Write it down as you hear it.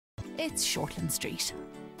it's Shortland Street.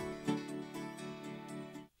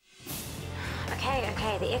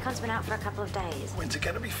 Okay, the aircon's been out for a couple of days. When's it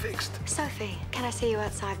going to be fixed? Sophie, can I see you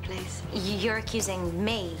outside, please? You're accusing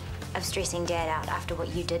me of stressing Dad out after what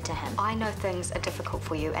you did to him. I know things are difficult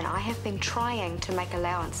for you, and I have been trying to make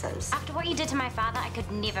allowances. After what you did to my father, I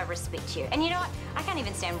could never respect you. And you know what? I can't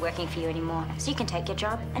even stand working for you anymore. So you can take your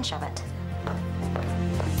job and shove it.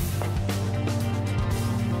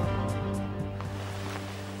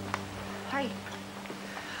 Hey,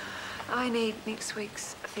 I need next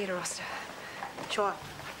week's theatre roster. Sure.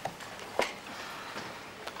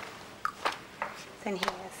 It's in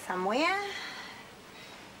here somewhere.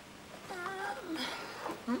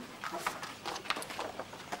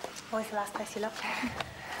 What was the last place you looked?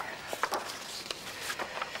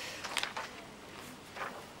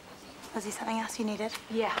 Was there something else you needed?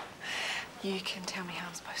 Yeah. You can tell me how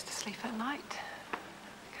I'm supposed to sleep at night.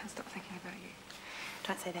 I can't stop thinking about you.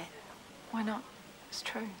 Don't say that. Why not? It's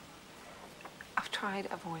true. I've tried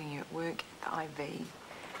avoiding you at work, the IV.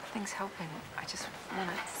 Nothing's helping. I just want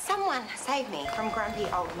it. Someone save me from grumpy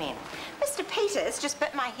old men. Mr. Peters just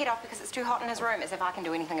bit my head off because it's too hot in his room, as if I can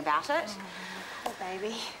do anything about it. Oh,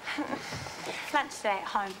 baby. Lunch today at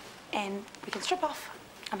home, and we can strip off.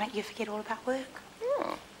 I'll make you forget all about work.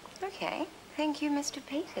 Okay. Thank you, Mr.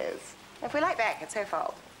 Peters. If we like back, it's her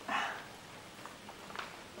fault.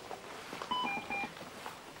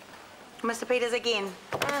 Mr. Peters again.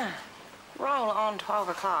 Roll on 12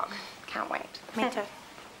 o'clock. Can't wait. Me too.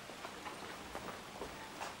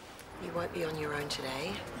 You won't be on your own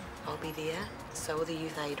today. I'll be there. So will the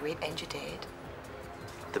youth aid rep and your dad.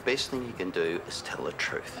 The best thing you can do is tell the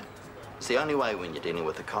truth. It's the only way when you're dealing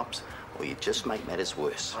with the cops, or you just make matters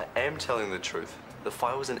worse. I am telling the truth. The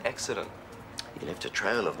fire was an accident. You left a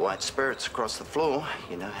trail of white spirits across the floor.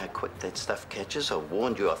 You know how quick that stuff catches. I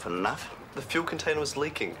warned you often enough. The fuel container was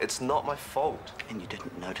leaking. It's not my fault. And you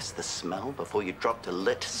didn't notice the smell before you dropped a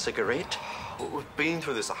lit cigarette? We've been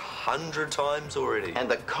through this 100 times already. And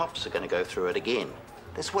the cops are going to go through it again.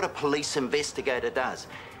 That's what a police investigator does.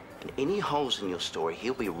 And any holes in your story,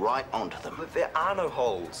 he'll be right onto them. But there are no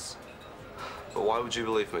holes. But why would you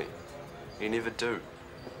believe me? You never do.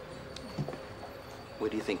 Where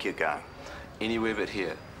do you think you're going? Anywhere but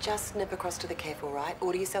here. Just nip across to the cafe, all right?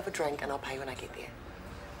 Order yourself a drink and I'll pay when I get there.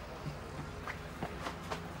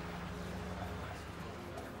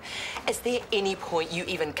 Is there any point you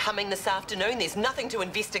even coming this afternoon? There's nothing to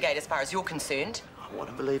investigate as far as you're concerned. I want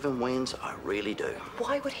to believe in Wens, I really do.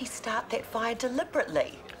 Why would he start that fire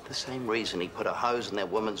deliberately? The same reason he put a hose in that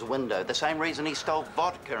woman's window. The same reason he stole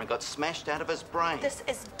vodka and got smashed out of his brain. This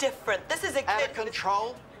is different. This is a Out kid... of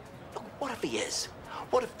control? Look, what if he is?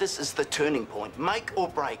 What if this is the turning point? Make or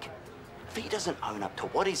break? If he doesn't own up to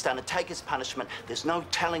what he's done and take his punishment, there's no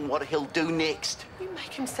telling what he'll do next. You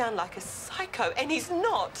make him sound like a psycho, and he's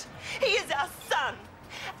not. He is our son.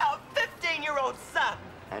 Our 15-year-old son.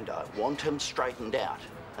 And I want him straightened out.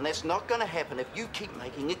 And that's not going to happen if you keep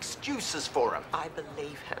making excuses for him. I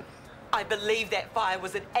believe him. I believe that fire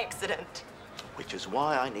was an accident. Which is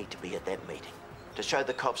why I need to be at that meeting. To show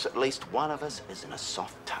the cops at least one of us is in a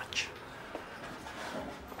soft touch.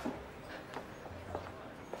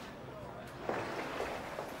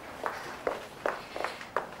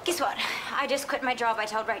 Guess what? I just quit my job. I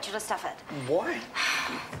told Rachel to stuff it. Why?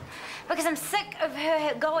 Because I'm sick of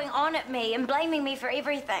her going on at me and blaming me for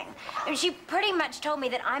everything. And she pretty much told me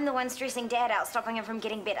that I'm the one stressing Dad out, stopping him from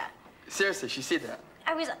getting better. Seriously, she said that?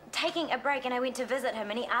 I was taking a break and I went to visit him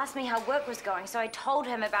and he asked me how work was going, so I told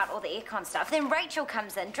him about all the aircon stuff. Then Rachel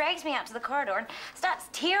comes in, drags me out to the corridor and starts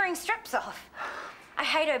tearing strips off. I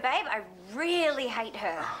hate her, babe. I really hate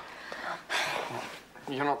her.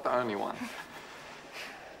 You're not the only one.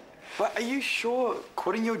 But are you sure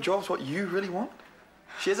quitting your job's what you really want?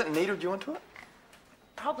 She hasn't needled you into it?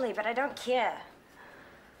 Probably, but I don't care.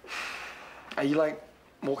 Are you, like,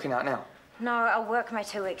 walking out now? No, I'll work my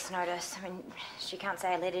 2 weeks' notice. I mean, she can't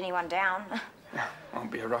say I let anyone down. It'll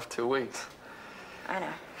be a rough 2 weeks. I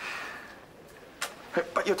know.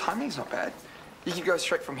 But your timing's not bad. You could go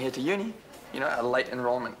straight from here to uni. You know, a late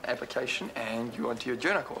enrollment application, and you onto your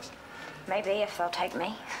journal course. Maybe, if they'll take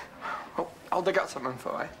me. Well, I'll dig out some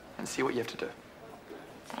info, eh? And see what you have to do.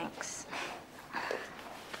 Thanks.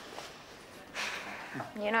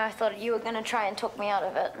 You know, I thought you were going to try and talk me out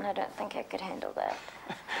of it, and I don't think I could handle that.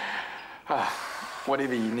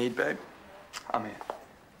 Whatever you need, babe. I'm here.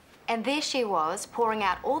 And there she was, pouring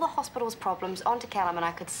out all the hospital's problems onto Callum, and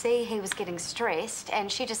I could see he was getting stressed,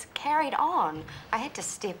 and she just carried on. I had to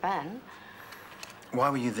step in.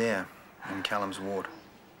 Why were you there in Callum's ward?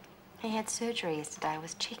 He had surgery yesterday. I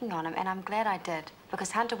was checking on him, and I'm glad I did, because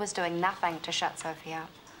Hunter was doing nothing to shut Sophie up.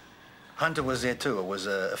 Hunter was there too. It was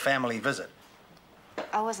a family visit.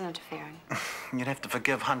 I wasn't interfering. You'd have to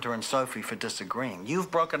forgive Hunter and Sophie for disagreeing.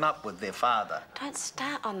 You've broken up with their father. Don't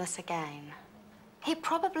start on this again. He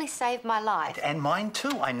probably saved my life. And mine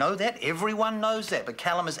too. I know that. Everyone knows that. But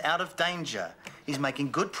Callum is out of danger. He's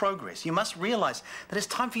making good progress. You must realise that it's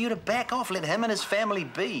time for you to back off. Let him and his family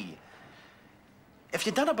be. If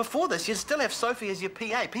you'd done it before this, you'd still have Sophie as your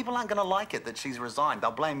PA. People aren't going to like it that she's resigned.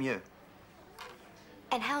 They'll blame you.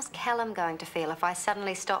 And how's Callum going to feel if I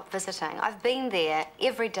suddenly stop visiting? I've been there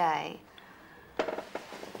every day.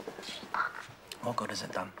 What good has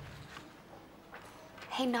it done?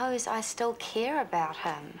 He knows I still care about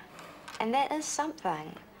him. And that is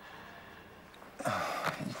something.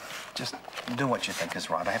 Just do what you think is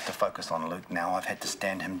right. I have to focus on Luke now. I've had to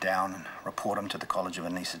stand him down and report him to the College of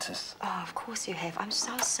Anaesthetists. Oh, of course you have. I'm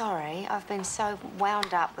so sorry. I've been so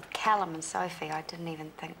wound up with Callum and Sophie, I didn't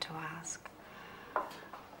even think to ask.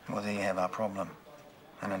 Well, there you have our problem,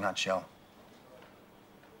 in a nutshell.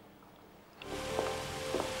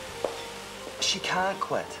 She can't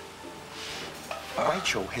quit.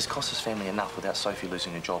 Rachel has cost his family enough without Sophie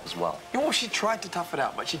losing her job as well. Well, she tried to tough it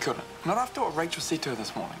out, but she couldn't. Not after what Rachel said to her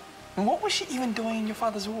this morning. And what was she even doing in your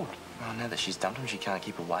father's ward? Well, now that she's dumped him, she can't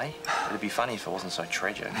keep away. It'd be funny if it wasn't so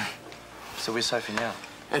tragic. So where's Sophie now?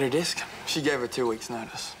 At her desk. She gave her 2 weeks'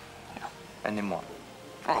 notice. Yeah. And then what?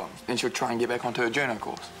 Oh, then she'll try and get back onto her journo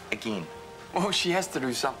course. Again? Well, she has to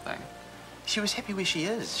do something. She was happy where she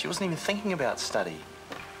is. She wasn't even thinking about study.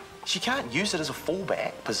 She can't use it as a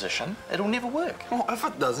fallback position. It'll never work. Well, if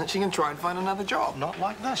it doesn't, she can try and find another job. Not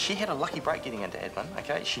like this. She had a lucky break getting into admin,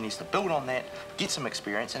 okay? She needs to build on that, get some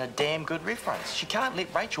experience, and a damn good reference. She can't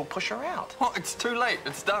let Rachel push her out. Well, it's too late.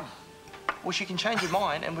 It's done. Well, she can change her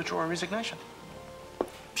mind and withdraw her resignation.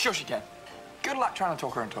 Sure she can. Good luck trying to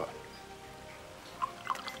talk her into it.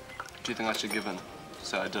 Do you think I should give in?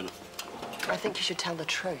 Say I did it? I think you should tell the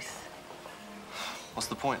truth. What's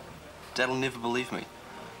the point? Dad'll never believe me.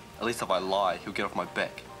 At least if I lie, he'll get off my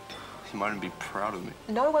back. He won't even be proud of me.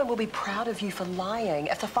 No one will be proud of you for lying.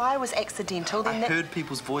 If the fire was accidental, then I heard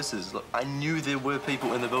people's voices. Look, I knew there were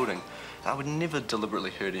people in the building. I would never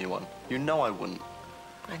deliberately hurt anyone. You know I wouldn't.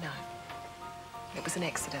 I know. It was an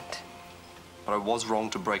accident. But I was wrong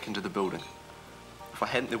to break into the building. If I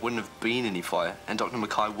hadn't, there wouldn't have been any fire, and Dr.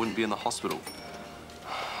 Mackay wouldn't be in the hospital.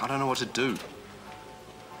 I don't know what to do.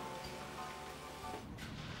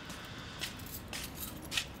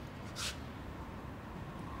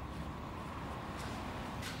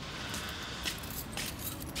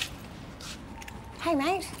 Hey,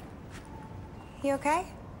 mate. You okay?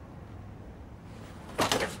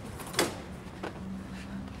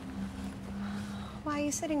 Why are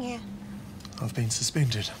you sitting here? I've been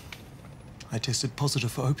suspended. I tested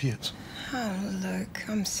positive for opiates. Oh, Luke,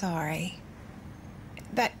 I'm sorry.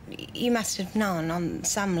 But you must have known on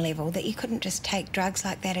some level that you couldn't just take drugs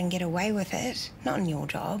like that and get away with it. Not in your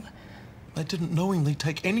job. I didn't knowingly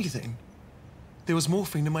take anything. There was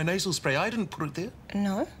morphine in my nasal spray. I didn't put it there.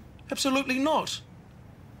 No? Absolutely not.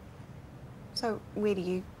 So where do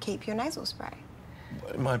you keep your nasal spray?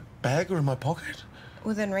 In my bag or in my pocket?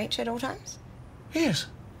 Within reach at all times? Yes.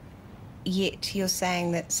 Yet you're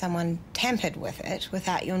saying that someone tampered with it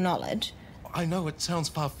without your knowledge? I know it sounds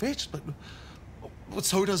far-fetched, but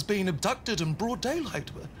so does being abducted in broad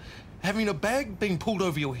daylight. Having a bag being pulled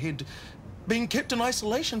over your head, being kept in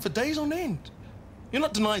isolation for days on end. You're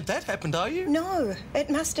not denying that happened, are you? No, it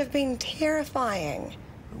must have been terrifying.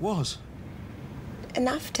 It was.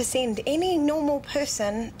 Enough to send any normal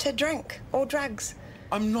person to drink or drugs.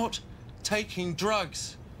 I'm not taking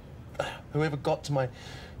drugs. Whoever got to my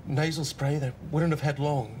nasal spray, they wouldn't have had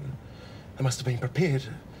long. They must have been prepared.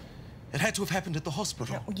 It had to have happened at the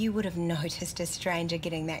hospital. No, you would have noticed a stranger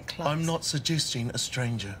getting that close. I'm not suggesting a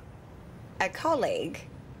stranger. A colleague?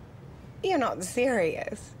 You're not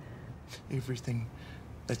serious. Everything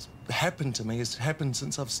that's happened to me has happened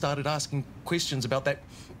since I've started asking questions about that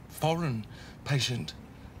foreign patient.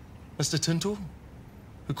 Mr. Tintle,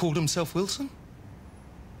 who called himself Wilson.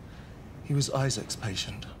 He was Isaac's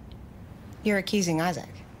patient. You're accusing Isaac?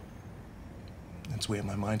 That's where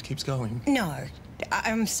my mind keeps going. No,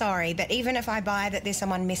 I'm sorry, but even if I buy that there's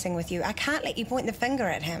someone messing with you, I can't let you point the finger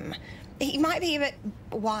at him. He might be a bit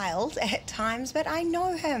wild at times, but I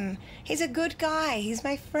know him. He's a good guy. He's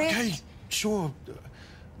my friend. Okay, sure.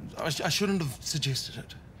 I shouldn't have suggested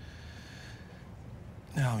it.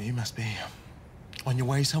 Now, you must be on your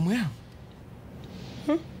way somewhere.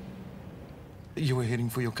 You were heading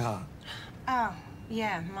for your car. Oh,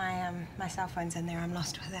 yeah, my cell phone's in there. I'm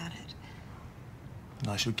lost without it. And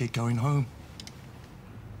I should get going home.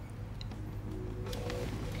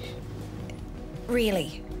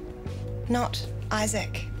 Really? Not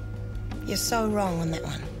Isaac. You're so wrong on that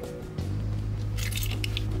one.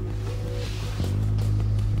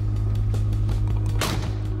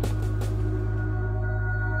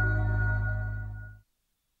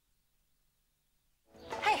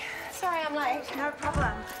 Sorry I'm late. No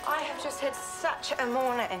problem. I have just had such a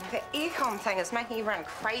morning. The aircon thing is making everyone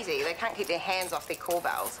crazy. They can't keep their hands off their call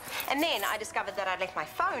bells. And then I discovered that I'd left my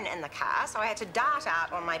phone in the car, so I had to dart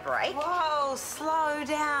out on my break. Whoa, slow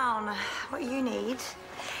down. What you need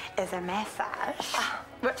is a massage.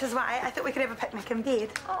 Which is why I thought we could have a picnic in bed.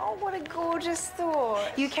 Oh, what a gorgeous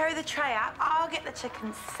thought. You carry the tray up, I'll get the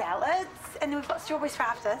chicken salads, and then we've got strawberries for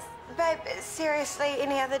afters. Babe, seriously,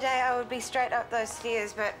 any other day I would be straight up those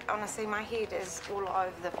stairs, but honestly, my head is all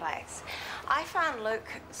over the place. I found Luke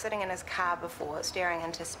sitting in his car before, staring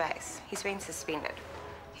into space. He's been suspended.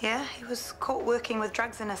 Yeah, he was caught working with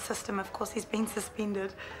drugs in his system. Of course, he's been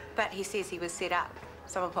suspended. But he says he was set up.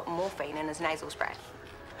 Someone put morphine in his nasal spray.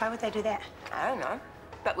 Why would they do that? I don't know.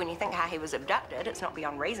 But when you think how he was abducted, it's not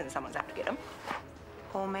beyond reason someone's out to get him.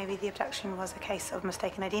 Or maybe the abduction was a case of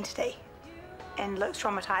mistaken identity. And Luke's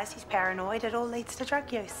traumatized, he's paranoid, it all leads to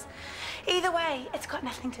drug use. Either way, it's got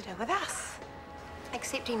nothing to do with us.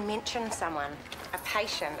 Except he mentioned someone, a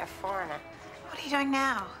patient, a foreigner. What are you doing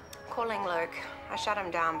now? Calling Luke. I shut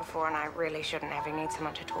him down before and I really shouldn't have. He needs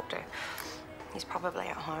someone to talk to. He's probably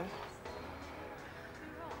at home.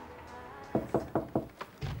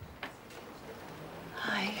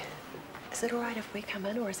 Hi. Is it all right if we come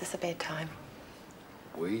in, or is this a bad time?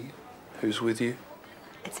 We? Who's with you?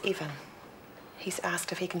 It's Evan. He's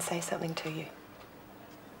asked if he can say something to you.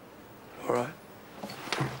 All right.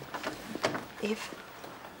 Ev?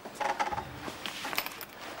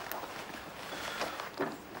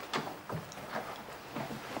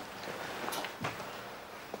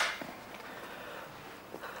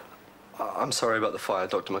 I'm sorry about the fire,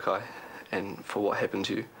 Dr. Mackay, and for what happened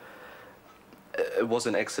to you. It was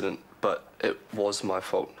an accident, but it was my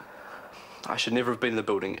fault. I should never have been in the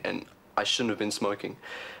building, and I shouldn't have been smoking.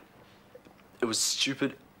 It was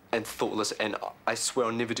stupid and thoughtless, and I swear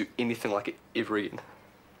I'll never do anything like it ever again.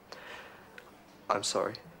 I'm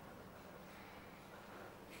sorry.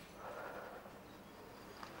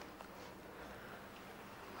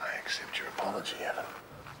 I accept your apology, Evan.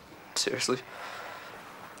 Seriously?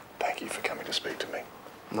 Thank you for coming to speak to me.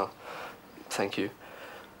 No, thank you.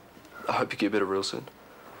 I hope you get better real soon.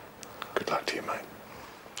 Good luck to you, mate.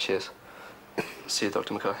 Cheers. See you,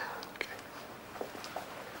 Dr. Mackay.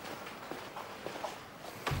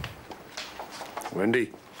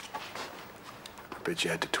 Wendy, I bet you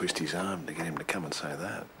had to twist his arm to get him to come and say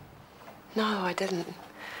that. No, I didn't.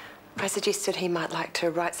 I suggested he might like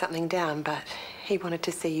to write something down, but he wanted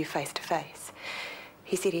to see you face to face.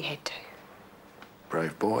 He said he had to.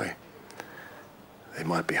 Brave boy. There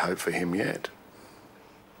might be hope for him yet.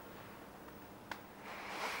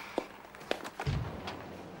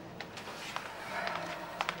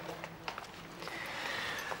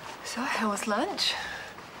 So, how was lunch?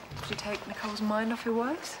 Did you take Nicole's mind off her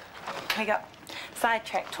woes? We got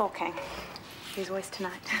sidetracked talking. He's always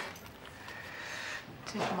tonight.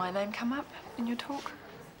 Did my name come up in your talk?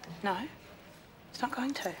 No, it's not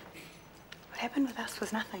going to. What happened with us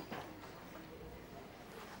was nothing.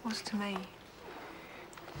 Was to me.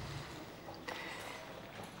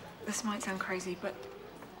 This might sound crazy, but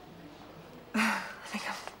I think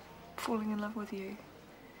I'm falling in love with you.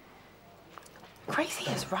 Crazy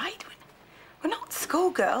is right. We're not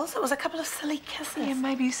schoolgirls. It was a couple of silly kisses. Yeah,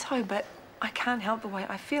 maybe so, but I can't help the way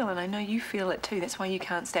I feel, and I know you feel it too. That's why you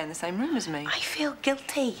can't stay in the same room as me. I feel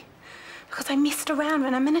guilty because I messed around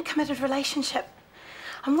when I'm in a committed relationship.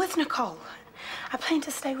 I'm with Nicole. I plan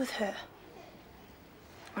to stay with her.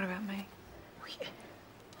 What about me?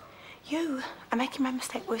 You are making my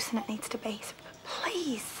mistake worse than it needs to be. So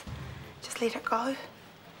please, just let it go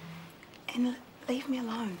and leave me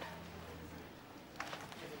alone.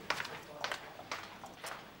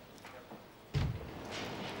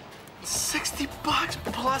 $60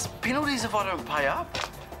 plus penalties if I don't pay up.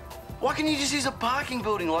 Why can't you just use a parking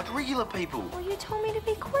building like regular people? Well, you told me to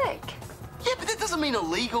be quick. Yeah, but that doesn't mean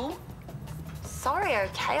illegal. Sorry,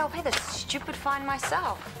 okay? I'll pay the stupid fine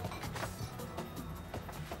myself.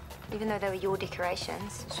 Even though they were your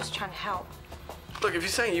decorations, I was just trying to help. Look, if you're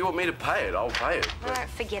saying you want me to pay it, I'll pay it. All right,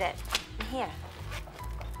 forget it. Here.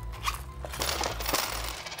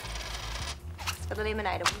 It's for the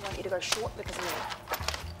lemonade. We want you to go short because of me.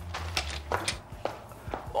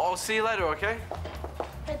 I'll see you later, okay?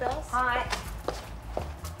 Hey, Bells. Hi.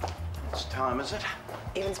 What time is it?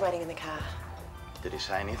 Evan's waiting in the car. Did he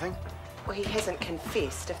say anything? Well, he hasn't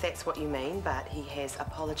confessed, if that's what you mean, but he has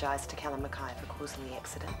apologised to Callum Mackay for causing the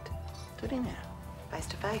accident. Did he now? Face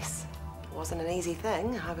to face. It wasn't an easy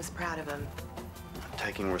thing. I was proud of him.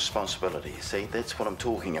 Taking responsibility, see? That's what I'm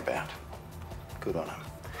talking about. Good on him.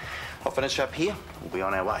 I'll finish up here. We'll be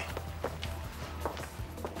on our way.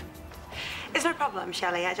 It's no problem,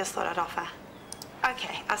 Shelley. I just thought I'd offer.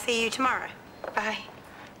 Okay, I'll see you tomorrow. Bye.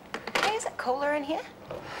 Hey, is it cooler in here?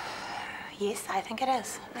 Yes, I think it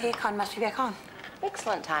is. The aircon must be back on.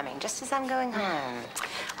 Excellent timing, just as I'm going home.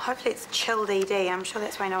 Hopefully it's chilled ED. I'm sure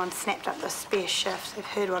that's why no one snapped up the spare shift. They've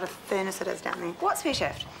heard what a furnace it is down there. What spare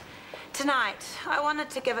shift? Tonight. I wanted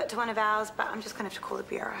to give it to one of ours, but I'm just going to have to call the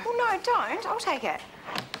bureau. Well, no, don't. I'll take it.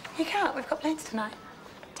 You can't. We've got plans tonight.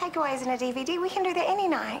 Takeaways and a DVD. We can do that any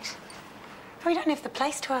night. We don't have the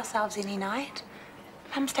place to ourselves any night.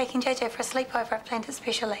 Mum's taking JJ for a sleepover. I've planned it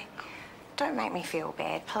specially. Don't make me feel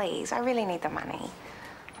bad, please. I really need the money.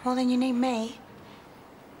 Well, then you need me.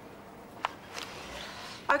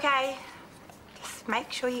 Okay. Just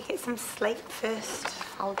make sure you get some sleep first.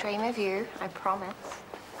 I'll dream of you, I promise.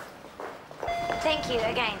 Thank you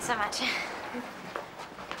again so much.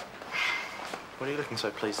 What are you looking so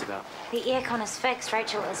pleased about? The aircon is fixed.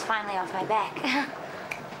 Rachel is finally off my back.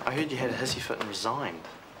 I heard you had a hissy fit and resigned.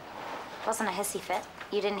 Wasn't a hissy fit.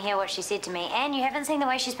 You didn't hear what she said to me, and you haven't seen the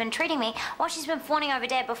way she's been treating me while she's been fawning over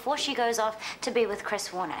Dad before she goes off to be with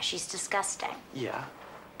Chris Warner. She's disgusting. Yeah,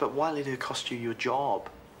 but why let her cost you your job?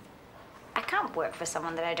 I can't work for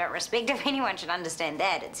someone that I don't respect. If anyone should understand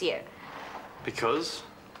that, it's you. Because?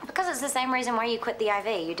 Because it's the same reason why you quit the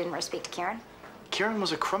IV. You didn't respect Kieran. Kieran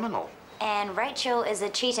was a criminal. And Rachel is a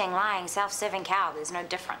cheating, lying, self-serving cow. There's no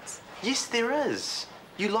difference. Yes, there is.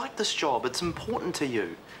 You like this job. It's important to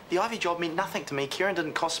you. The Ivy job meant nothing to me. Kieran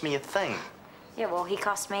didn't cost me a thing. Yeah, well, he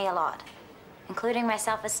cost me a lot, including my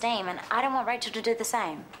self-esteem, and I don't want Rachel to do the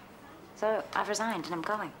same. So I've resigned and I'm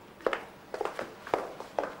going.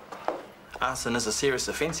 Arson is a serious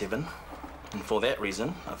offence, Evan. And for that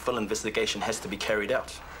reason, a full investigation has to be carried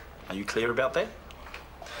out. Are you clear about that?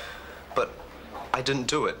 But I didn't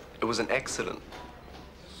do it. It was an accident.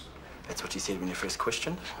 That's what you said when you first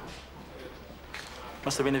questioned.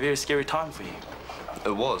 Must have been a very scary time for you.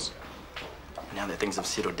 It was. Now that things have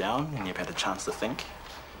settled down and you've had a chance to think,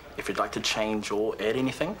 if you'd like to change or add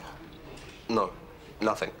anything? No,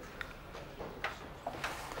 nothing.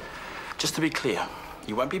 Just to be clear,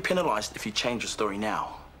 you won't be penalised if you change your story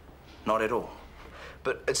now. Not at all.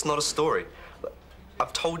 But it's not a story.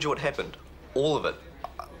 I've told you what happened. All of it.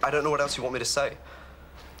 I don't know what else you want me to say.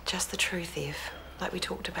 Just the truth, Ev, like we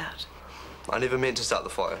talked about. I never meant to start the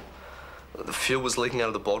fire. The fuel was leaking out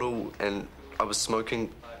of the bottle and I was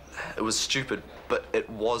smoking. It was stupid, but it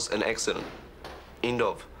was an accident. End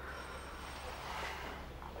of.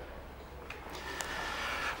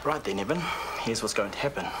 Right then, Evan. Here's what's going to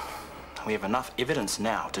happen. We have enough evidence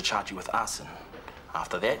now to charge you with arson.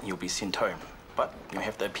 After that, you'll be sent home. But you'll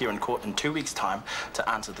have to appear in court in 2 weeks' time to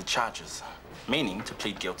answer the charges, meaning to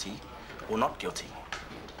plead guilty or not guilty.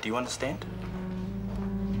 Do you understand?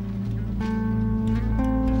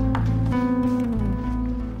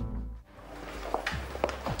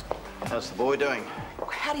 How's the boy doing?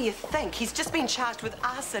 How do you think? He's just been charged with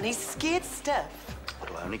arson. He's scared stiff.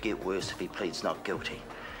 It'll only get worse if he pleads not guilty.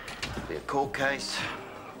 It'll be a court case,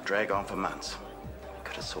 drag on for months.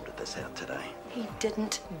 Could have sorted this out today. He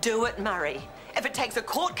didn't do it, Murray. If it takes a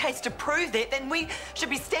court case to prove that, then we should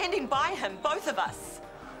be standing by him, both of us.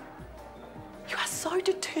 You are so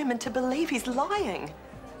determined to believe he's lying.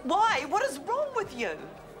 Why? What is wrong with you?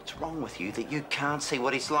 What's wrong with you that you can't see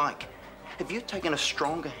what he's like? If you'd taken a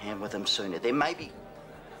stronger hand with him sooner, then maybe...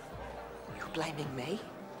 You're blaming me?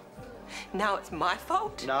 Now it's my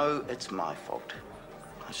fault? No, it's my fault.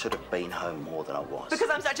 I should have been home more than I was. Because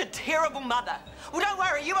I'm such a terrible mother. Well, don't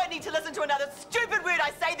worry, you won't need to listen to another stupid word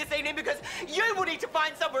I say this evening because you will need to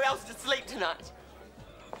find somewhere else to sleep tonight.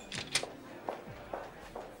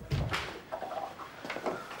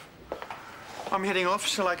 I'm heading off.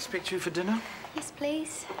 Shall I expect you for dinner? Yes,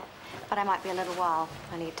 please. But I might be a little while.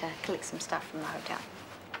 I need to collect some stuff from the hotel.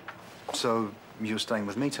 So, you're staying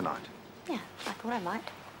with me tonight? Yeah, I thought I might.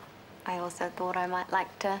 I also thought I might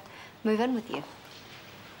like to move in with you.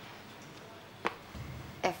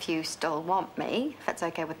 If you still want me, if it's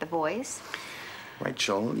okay with the boys.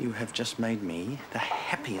 Rachel, you have just made me the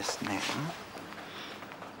happiest now.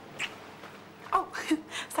 Oh,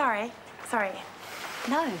 sorry.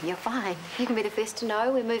 No, you're fine. You can be the first to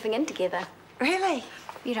know we're moving in together. Really?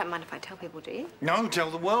 You don't mind if I tell people, do you? No, tell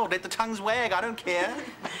the world. Let the tongues wag. I don't care.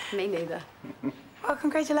 Me neither. Well,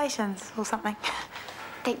 congratulations or something.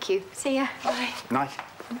 Thank you. See ya. Bye. Night.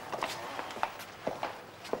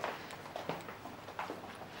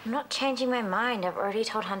 I'm not changing my mind. I've already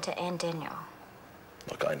told Hunter and Daniel.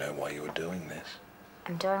 Look, I know why you were doing this.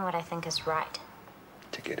 I'm doing what I think is right.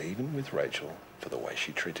 To get even with Rachel for the way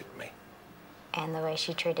she treated me. And the way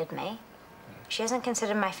she treated me. She hasn't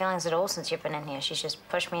considered my feelings at all since you've been in here. She's just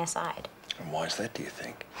pushed me aside. And why is that, do you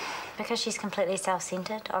think? Because she's completely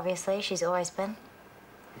self-centered, obviously. She's always been.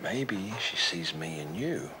 Maybe she sees me in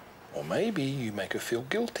you. Or maybe you make her feel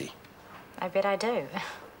guilty. I bet I do.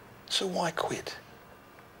 So why quit?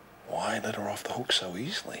 Why let her off the hook so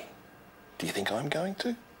easily? Do you think I'm going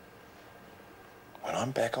to? When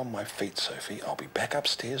I'm back on my feet, Sophie, I'll be back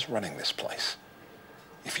upstairs running this place.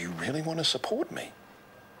 If you really want to support me,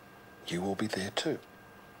 you will be there too.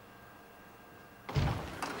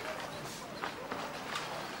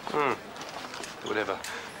 Whatever.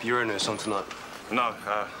 Bureau nurse on tonight. No,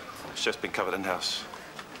 it's just been covered in-house.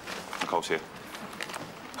 Nicole's here.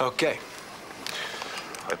 Okay.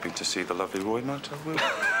 Hoping to see the lovely Roy Motor, Will?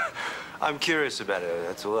 I'm curious about her,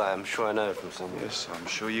 that's all. I'm sure I know her from somewhere. Yes, I'm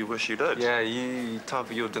sure you wish you did. Yeah, time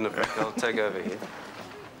for your dinner break. I'll take over here.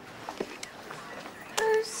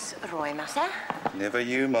 Who's Roy Mutter? Never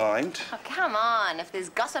you mind. Oh, come on. If there's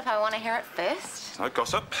gossip, I want to hear it first. No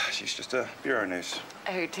gossip. She's just a bureau nurse.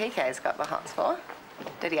 Who TK's got the hots for?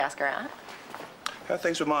 Did he ask her out? How are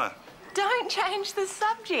things with Maya? Don't change the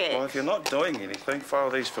subject. Well, if you're not doing anything,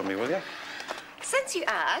 file these for me, will you? Since you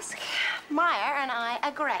ask, Maya and I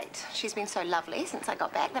are great. She's been so lovely since I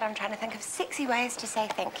got back that I'm trying to think of sexy ways to say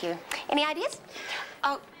thank you. Any ideas?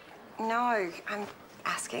 Oh, no. I'm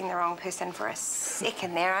asking the wrong person for a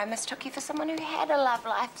second there. I mistook you for someone who had a love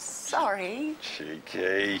life. Sorry.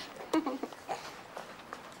 Cheeky.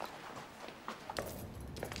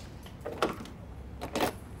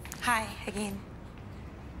 Hi, again.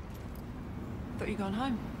 Thought you'd gone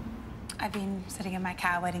home. I've been sitting in my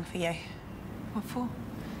car waiting for you. What for?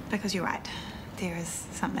 Because you're right. There is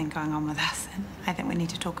something going on with us, and I think we need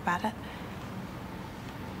to talk about it.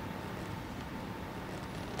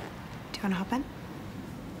 Do you want to hop in?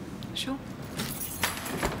 Sure.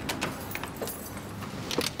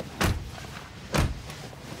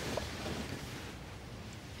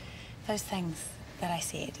 Those things that I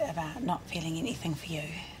said about not feeling anything for you,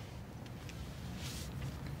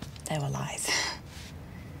 they were lies.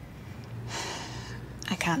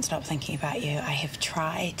 I can't stop thinking about you. I have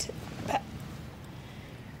tried, but...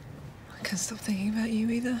 I can't stop thinking about you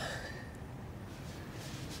either.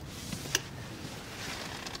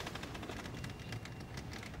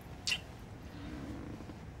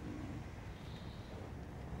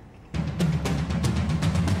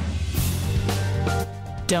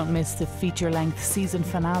 Don't miss the feature-length season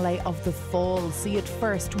finale of The Fall. See it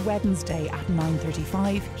first Wednesday at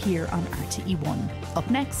 9:35 here on RTE1. Up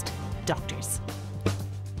next, Doctors.